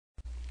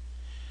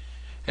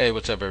Hey,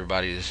 what's up,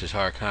 everybody? This is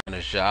Harkon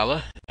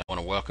Ajala. I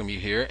want to welcome you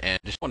here and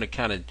just want to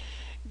kind of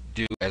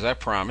do as I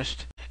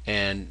promised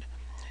and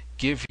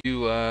give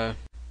you the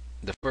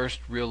first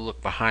real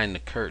look behind the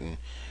curtain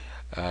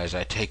as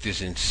I take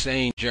this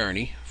insane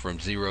journey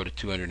from zero to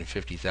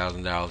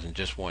 $250,000 in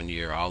just 1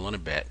 year, all on a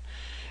bet.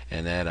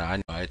 And that I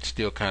know it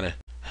still kind of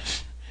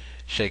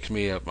shakes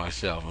me up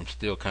myself. I'm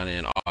still kind of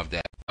in awe of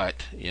that,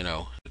 but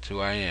that's who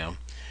I am.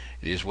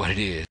 It is what it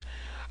is.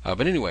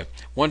 But anyway,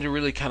 wanted to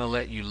really kind of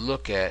let you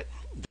look at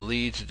the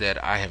leads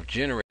that I have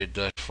generated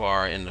thus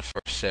far in the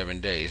first 7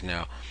 days.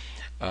 Now,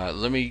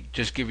 let me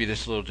just give you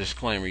this little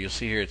disclaimer. You'll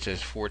see here it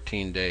says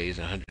 14 days,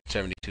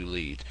 172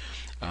 leads.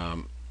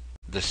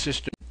 The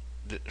system,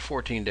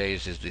 14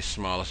 days is the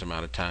smallest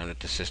amount of time that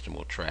the system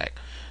will track.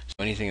 So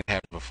anything that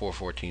happens before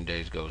 14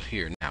 days goes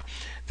here. Now,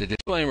 the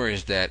disclaimer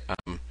is that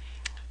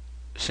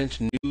since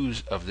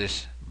news of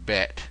this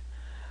bet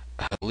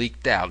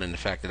leaked out, and the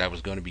fact that I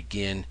was going to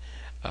begin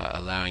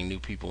allowing new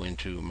people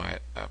into my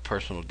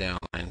personal downline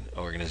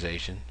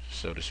organization,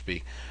 so to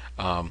speak.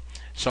 Some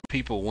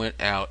people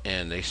went out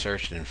and they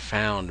searched and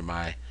found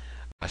my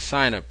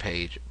sign-up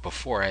page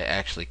before I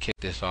actually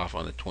kicked this off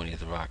on the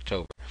 20th of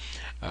October.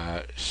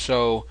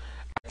 So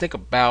I think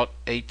about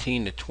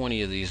 18 to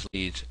 20 of these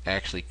leads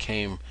actually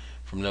came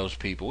from those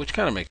people, which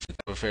kind of makes sense.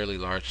 I have a fairly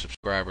large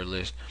subscriber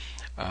list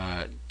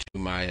to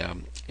my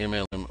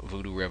MLM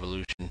Voodoo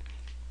Revolution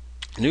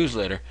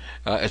newsletter,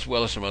 as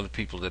well as some other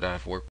people that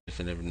I've worked with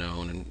and have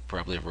known and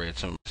probably have read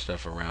some of the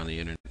stuff around the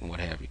internet and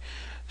what have you.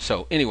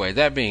 So anyway,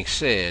 that being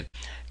said,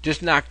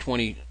 just knock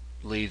 20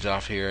 leads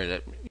off here.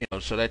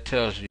 So that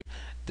tells you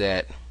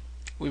that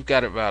we've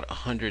got about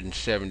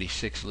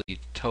 176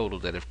 leads total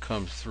that have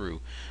come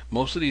through.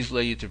 Most of these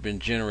leads have been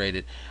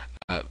generated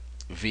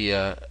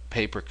via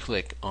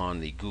pay-per-click on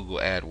the Google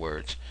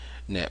AdWords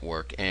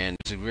network, and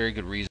it's a very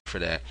good reason for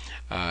that,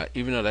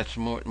 even though that's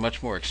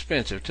much more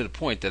expensive, to the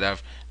point that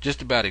I've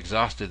just about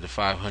exhausted the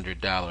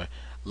 $500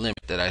 limit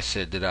that I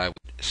said that I would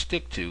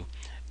stick to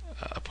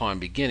upon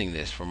beginning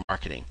this for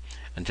marketing,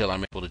 until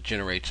I'm able to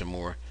generate some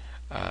more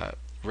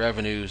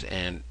revenues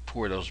and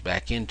pour those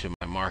back into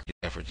my market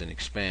efforts and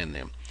expand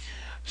them.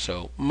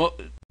 So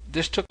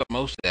this took up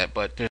most of that,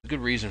 but there's a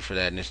good reason for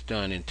that, and it's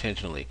done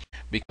intentionally,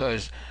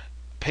 because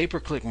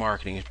pay-per-click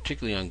marketing,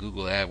 particularly on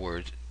Google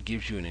AdWords,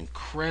 gives you an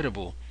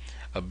incredible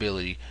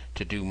ability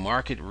to do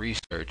market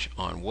research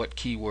on what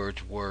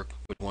keywords work,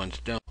 which ones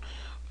don't,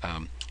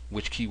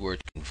 which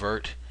keywords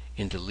convert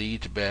into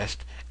leads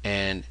best,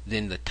 and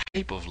then the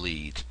type of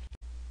leads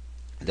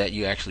that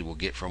you actually will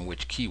get from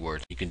which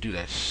keywords. You can do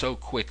that so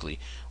quickly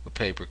with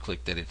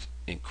pay-per-click that it's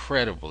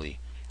incredibly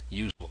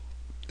useful.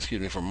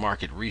 Excuse me, for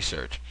market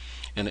research.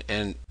 And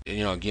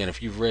again,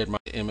 if you've read my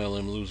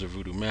MLM Loser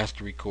Voodoo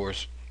Mastery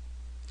course,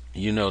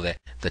 you know that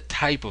the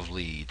type of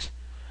leads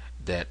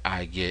that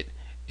I get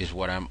is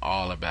what I'm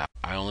all about.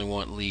 I only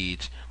want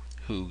leads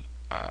who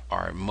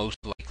are most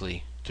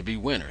likely to be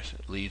winners,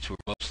 leads who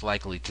are most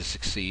likely to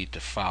succeed, to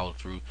follow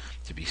through,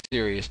 to be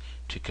serious,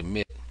 to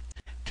commit,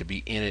 to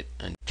be in it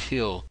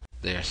until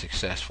they are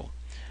successful.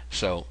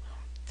 So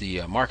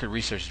the market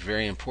research is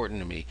very important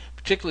to me,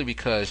 particularly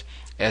because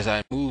as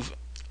I move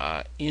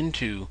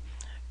into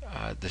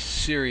the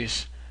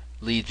serious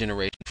lead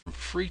generation from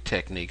free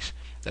techniques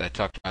that I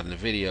talked about in the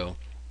video,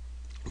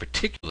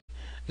 particularly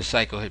the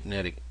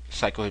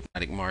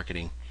psychohypnotic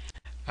marketing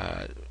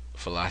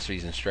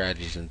philosophies and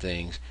strategies and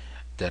things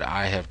that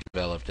I have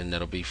developed and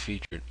that'll be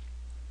featured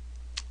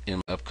in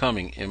my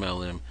upcoming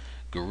MLM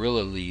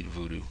Guerrilla Lead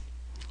Voodoo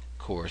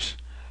course.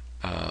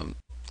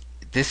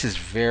 This is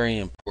very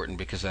important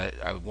because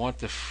I want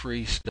the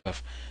free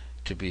stuff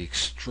to be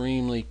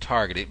extremely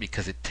targeted,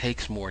 because it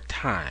takes more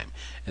time,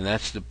 and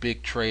that's the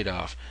big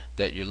trade-off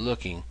that you're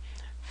looking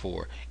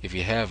for. If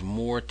you have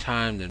more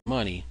time than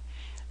money,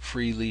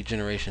 free lead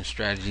generation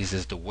strategies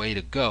is the way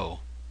to go.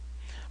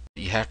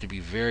 You have to be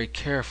very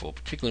careful,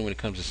 particularly when it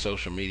comes to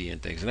social media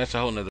and things, and that's a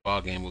whole nother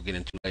ballgame we'll get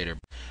into later.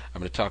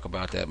 I'm going to talk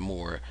about that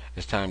more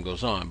as time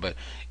goes on, but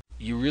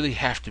you really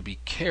have to be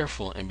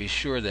careful and be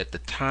sure that the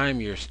time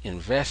you're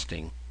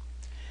investing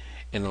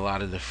in a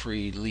lot of the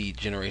free lead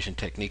generation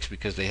techniques,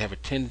 because they have a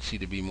tendency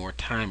to be more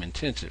time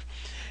intensive,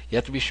 you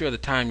have to be sure the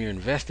time you're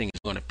investing is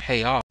going to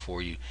pay off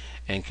for you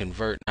and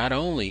convert not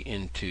only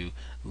into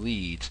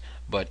leads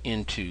but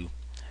into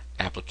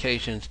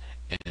applications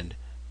and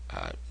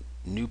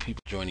new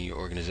people joining your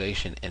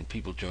organization and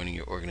people joining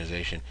your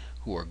organization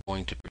who are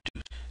going to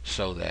produce,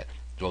 so that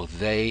both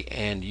they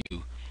and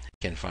you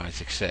can find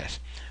success.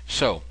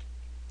 So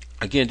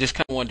again, just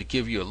kind of wanted to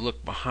give you a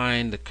look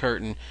behind the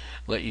curtain,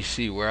 let you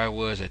see where I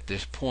was at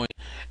this point,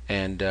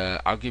 and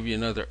I'll give you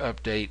another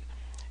update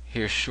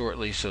here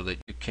shortly so that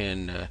you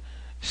can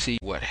see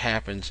what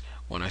happens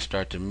when I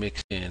start to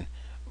mix in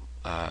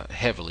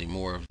heavily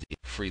more of the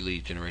free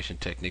lead generation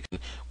techniques. And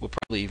we'll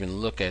probably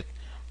even look at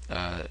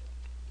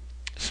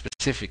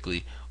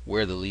specifically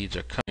where the leads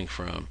are coming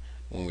from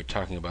when we're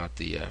talking about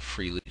the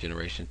free lead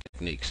generation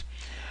techniques.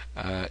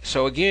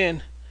 So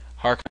again,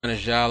 Harkon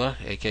Ajala,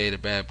 aka the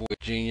Bad Boy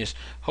Genius.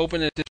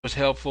 Hoping that this was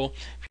helpful.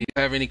 If you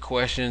have any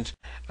questions,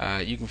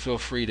 you can feel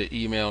free to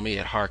email me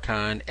at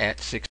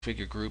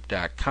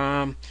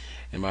harkon@sixfiguregroup.com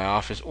in my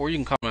office, or you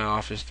can call my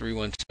office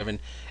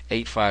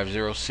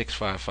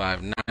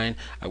 317-850-6559.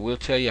 I will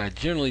tell you, I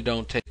generally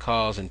don't take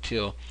calls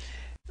until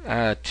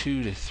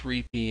 2 to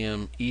 3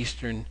 p.m.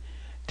 Eastern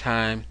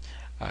time,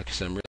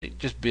 because I'm really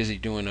just busy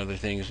doing other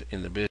things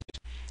in the business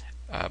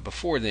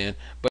before then.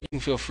 But you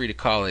can feel free to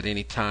call at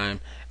any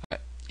time.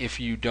 If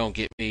you don't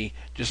get me,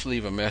 just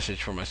leave a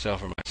message for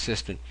myself or my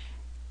assistant,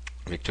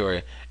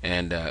 Victoria,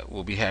 and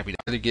we'll be happy to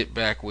either get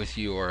back with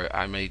you, or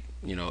I may,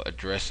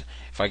 address.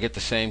 If I get the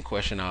same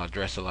question, I'll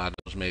address a lot of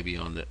those maybe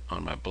on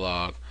my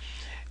blog,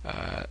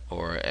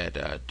 or at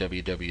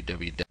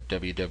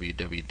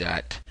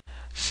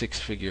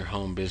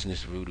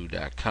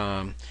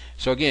www.sixfigurehomebusinessvoodoo.com.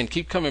 So again,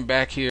 keep coming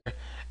back here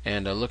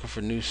and looking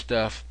for new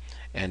stuff,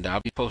 and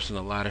I'll be posting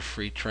a lot of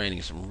free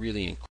training, some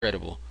really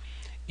incredible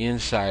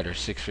insider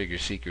six-figure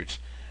secrets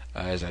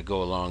as I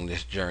go along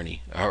this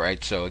journey. All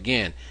right, so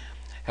again,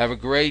 have a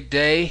great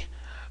day.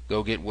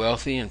 Go get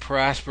wealthy and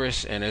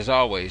prosperous, and as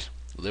always,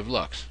 live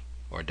lux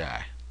or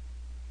die.